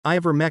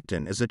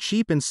Ivermectin is a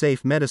cheap and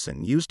safe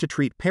medicine used to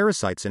treat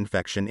parasites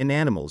infection in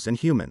animals and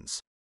humans.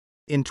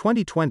 In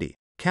 2020,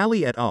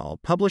 Kali et al.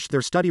 Published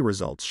their study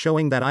results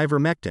showing that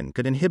ivermectin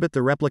could inhibit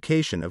the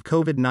replication of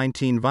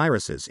COVID-19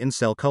 viruses in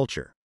cell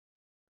culture.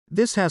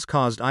 This has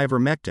caused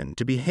ivermectin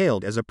to be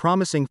hailed as a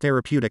promising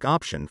therapeutic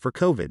option for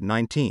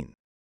COVID-19.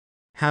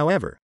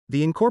 However,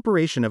 the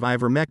incorporation of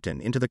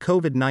ivermectin into the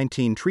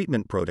COVID-19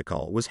 treatment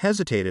protocol was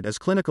hesitated as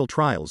clinical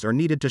trials are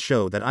needed to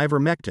show that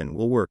ivermectin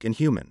will work in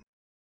human.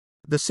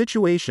 The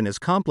situation is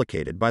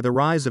complicated by the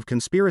rise of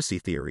conspiracy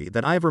theory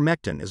that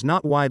ivermectin is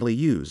not widely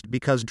used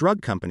because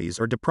drug companies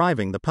are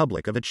depriving the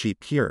public of a cheap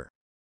cure.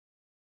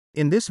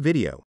 In this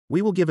video,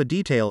 we will give a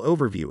detailed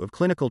overview of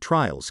clinical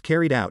trials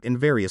carried out in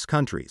various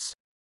countries.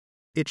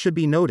 It should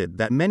be noted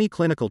that many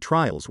clinical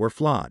trials were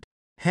flawed.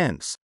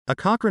 Hence, a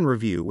Cochrane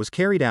review was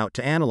carried out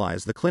to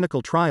analyze the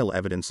clinical trial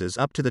evidences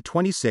up to the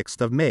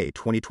 26th of May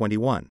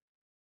 2021.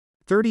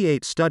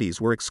 38 studies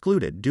were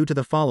excluded due to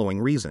the following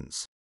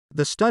reasons.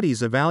 The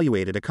studies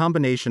evaluated a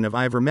combination of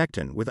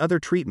ivermectin with other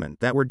treatment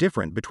that were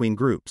different between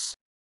groups.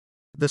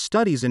 The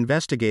studies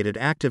investigated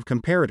active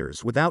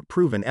comparators without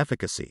proven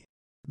efficacy.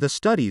 The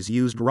studies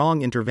used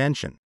wrong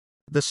intervention.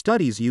 The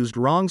studies used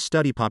wrong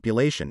study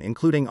population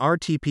including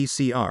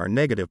RT-PCR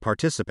negative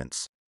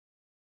participants.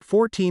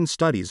 14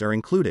 studies are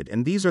included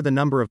and these are the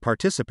number of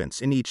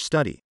participants in each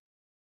study.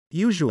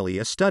 Usually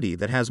a study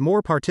that has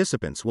more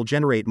participants will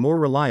generate more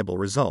reliable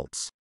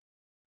results.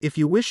 If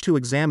you wish to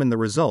examine the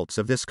results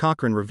of this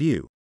Cochrane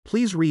review,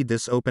 please read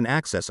this open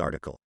access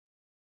article.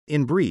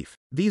 In brief,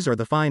 these are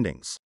the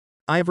findings.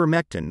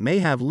 Ivermectin may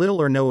have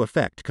little or no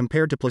effect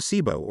compared to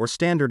placebo or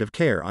standard of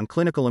care on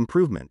clinical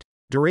improvement,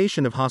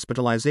 duration of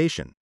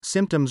hospitalization,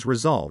 symptoms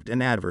resolved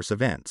and adverse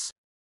events.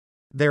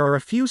 There are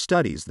a few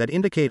studies that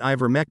indicate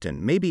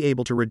ivermectin may be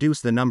able to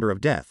reduce the number of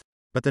deaths,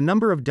 but the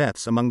number of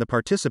deaths among the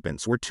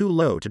participants were too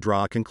low to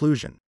draw a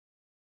conclusion.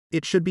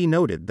 It should be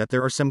noted that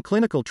there are some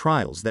clinical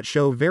trials that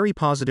show very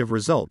positive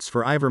results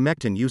for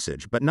ivermectin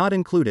usage but not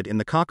included in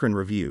the Cochrane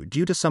review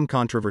due to some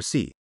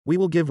controversy. We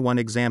will give one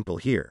example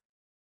here.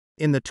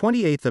 In the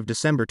 28th of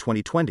December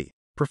 2020,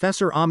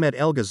 Professor Ahmed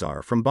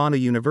Elghazar from Bana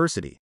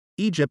University,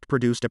 Egypt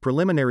produced a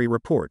preliminary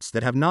reports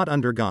that have not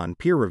undergone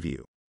peer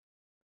review.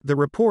 The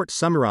report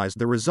summarized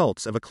the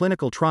results of a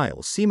clinical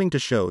trial seeming to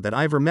show that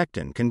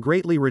ivermectin can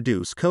greatly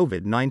reduce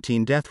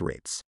COVID-19 death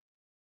rates.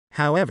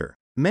 However,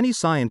 many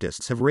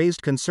scientists have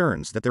raised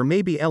concerns that there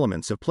may be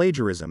elements of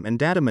plagiarism and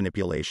data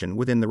manipulation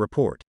within the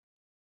report.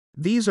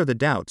 These are the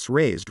doubts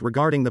raised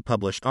regarding the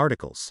published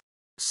articles.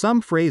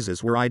 Some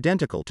phrases were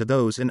identical to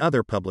those in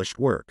other published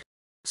work.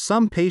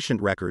 Some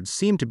patient records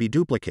seem to be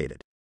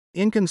duplicated.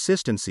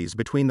 Inconsistencies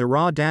between the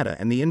raw data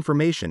and the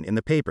information in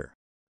the paper.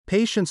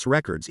 Patients'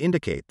 records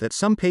indicate that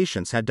some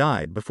patients had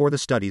died before the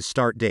study's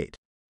start date.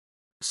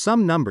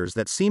 Some numbers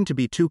that seem to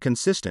be too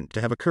consistent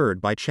to have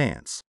occurred by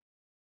chance.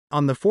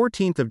 On the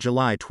 14th of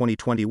July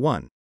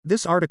 2021,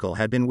 this article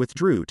had been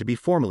withdrew to be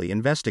formally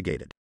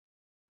investigated.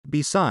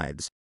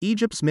 Besides,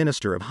 Egypt's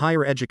Minister of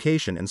Higher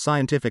Education and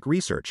Scientific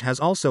Research has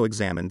also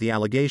examined the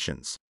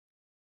allegations.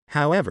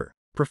 However,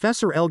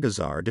 Professor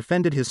Elghazar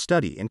defended his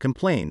study and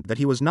complained that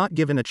he was not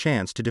given a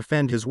chance to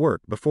defend his work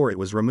before it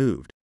was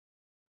removed.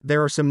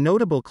 There are some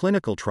notable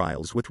clinical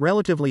trials with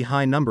relatively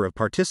high number of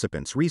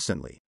participants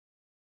recently.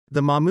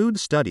 The Mahmood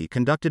study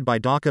conducted by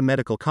Dhaka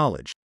Medical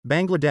College,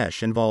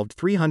 Bangladesh involved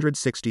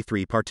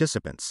 363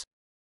 participants.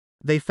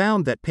 They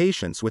found that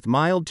patients with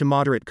mild to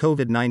moderate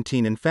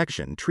COVID-19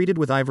 infection treated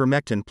with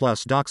ivermectin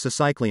plus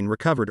doxycycline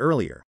recovered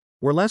earlier,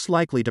 were less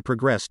likely to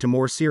progress to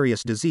more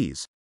serious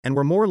disease, and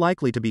were more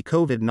likely to be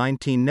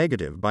COVID-19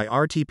 negative by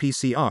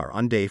RT-PCR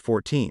on day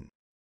 14.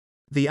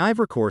 The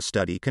Ivercor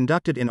study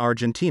conducted in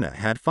Argentina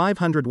had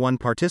 501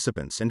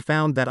 participants and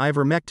found that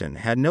ivermectin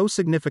had no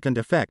significant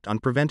effect on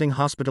preventing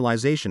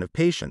hospitalization of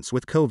patients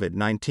with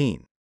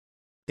COVID-19.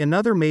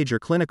 Another major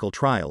clinical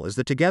trial is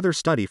the Together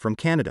study from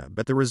Canada,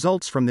 but the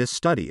results from this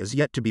study is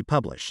yet to be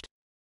published.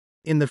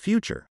 In the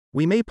future,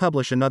 we may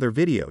publish another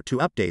video to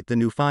update the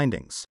new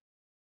findings.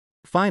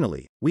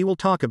 Finally, we will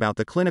talk about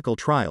the clinical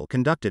trial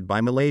conducted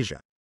by Malaysia.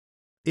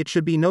 It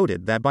should be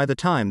noted that by the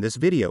time this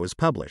video is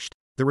published,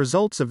 the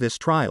results of this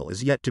trial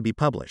is yet to be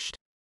published.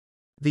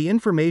 The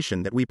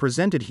information that we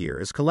presented here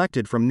is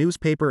collected from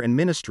newspaper and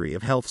Ministry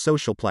of Health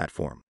social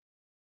platform.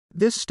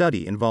 This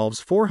study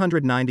involves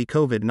 490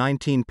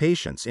 COVID-19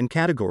 patients in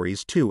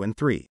categories 2 and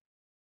 3.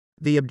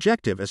 The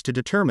objective is to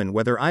determine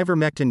whether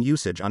ivermectin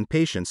usage on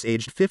patients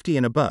aged 50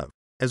 and above,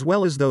 as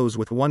well as those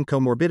with one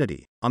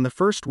comorbidity, on the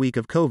first week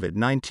of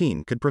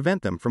COVID-19 could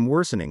prevent them from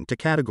worsening to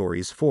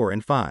categories 4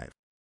 and 5.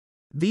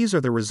 These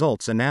are the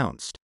results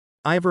announced.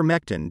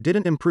 Ivermectin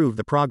didn't improve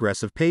the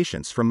progress of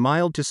patients from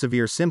mild to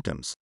severe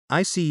symptoms,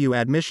 ICU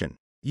admission,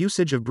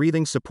 usage of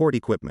breathing support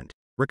equipment,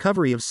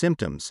 recovery of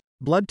symptoms,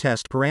 blood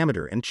test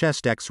parameter and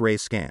chest X-ray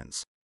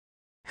scans.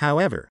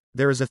 However,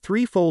 there is a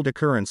threefold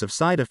occurrence of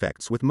side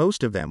effects with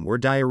most of them were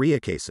diarrhea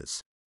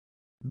cases.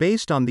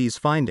 Based on these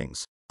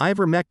findings,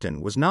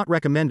 ivermectin was not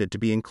recommended to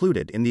be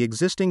included in the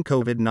existing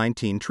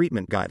COVID-19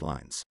 treatment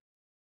guidelines.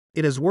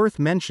 It is worth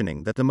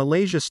mentioning that the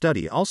Malaysia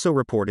study also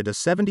reported a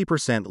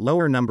 70%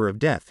 lower number of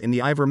deaths in the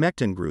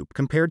ivermectin group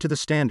compared to the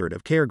standard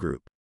of care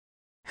group.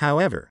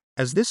 However,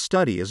 as this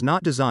study is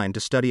not designed to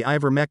study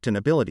ivermectin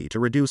ability to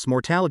reduce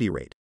mortality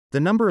rate, the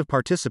number of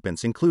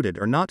participants included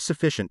are not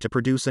sufficient to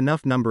produce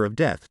enough number of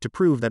deaths to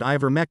prove that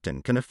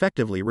ivermectin can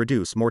effectively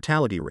reduce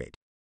mortality rate.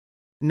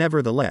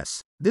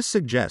 Nevertheless, this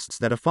suggests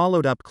that a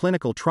followed-up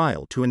clinical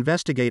trial to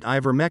investigate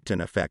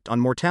ivermectin effect on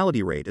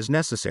mortality rate is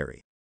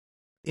necessary.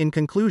 In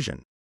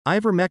conclusion,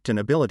 ivermectin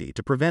ability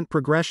to prevent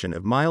progression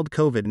of mild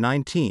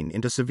COVID-19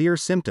 into severe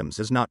symptoms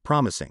is not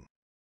promising.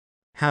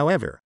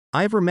 However,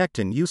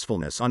 ivermectin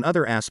usefulness on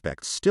other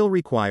aspects still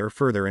require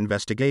further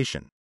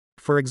investigation.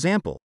 For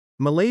example,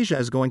 Malaysia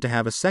is going to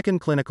have a second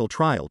clinical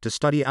trial to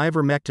study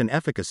ivermectin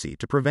efficacy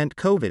to prevent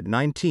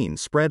COVID-19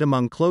 spread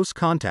among close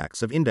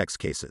contacts of index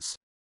cases.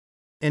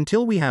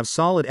 Until we have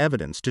solid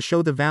evidence to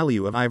show the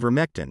value of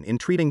ivermectin in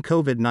treating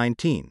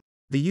COVID-19,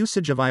 the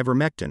usage of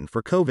ivermectin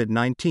for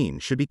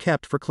COVID-19 should be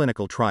kept for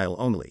clinical trial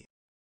only.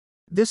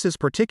 This is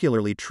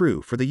particularly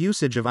true for the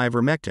usage of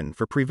ivermectin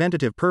for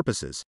preventative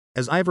purposes,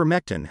 as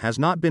ivermectin has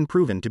not been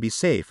proven to be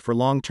safe for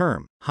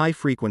long-term,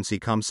 high-frequency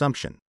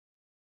consumption.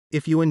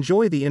 If you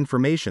enjoy the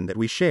information that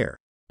we share,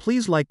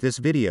 please like this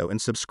video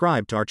and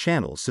subscribe to our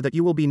channel so that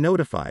you will be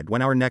notified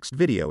when our next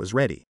video is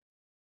ready.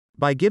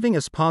 By giving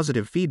us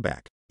positive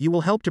feedback, you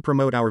will help to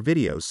promote our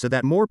videos so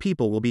that more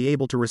people will be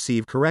able to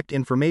receive correct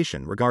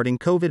information regarding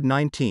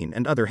COVID-19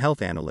 and other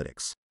health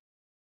analytics.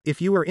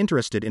 If you are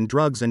interested in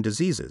drugs and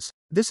diseases,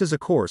 this is a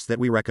course that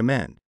we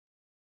recommend.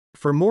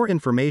 For more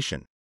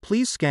information,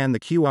 please scan the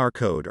QR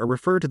code or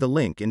refer to the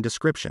link in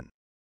description.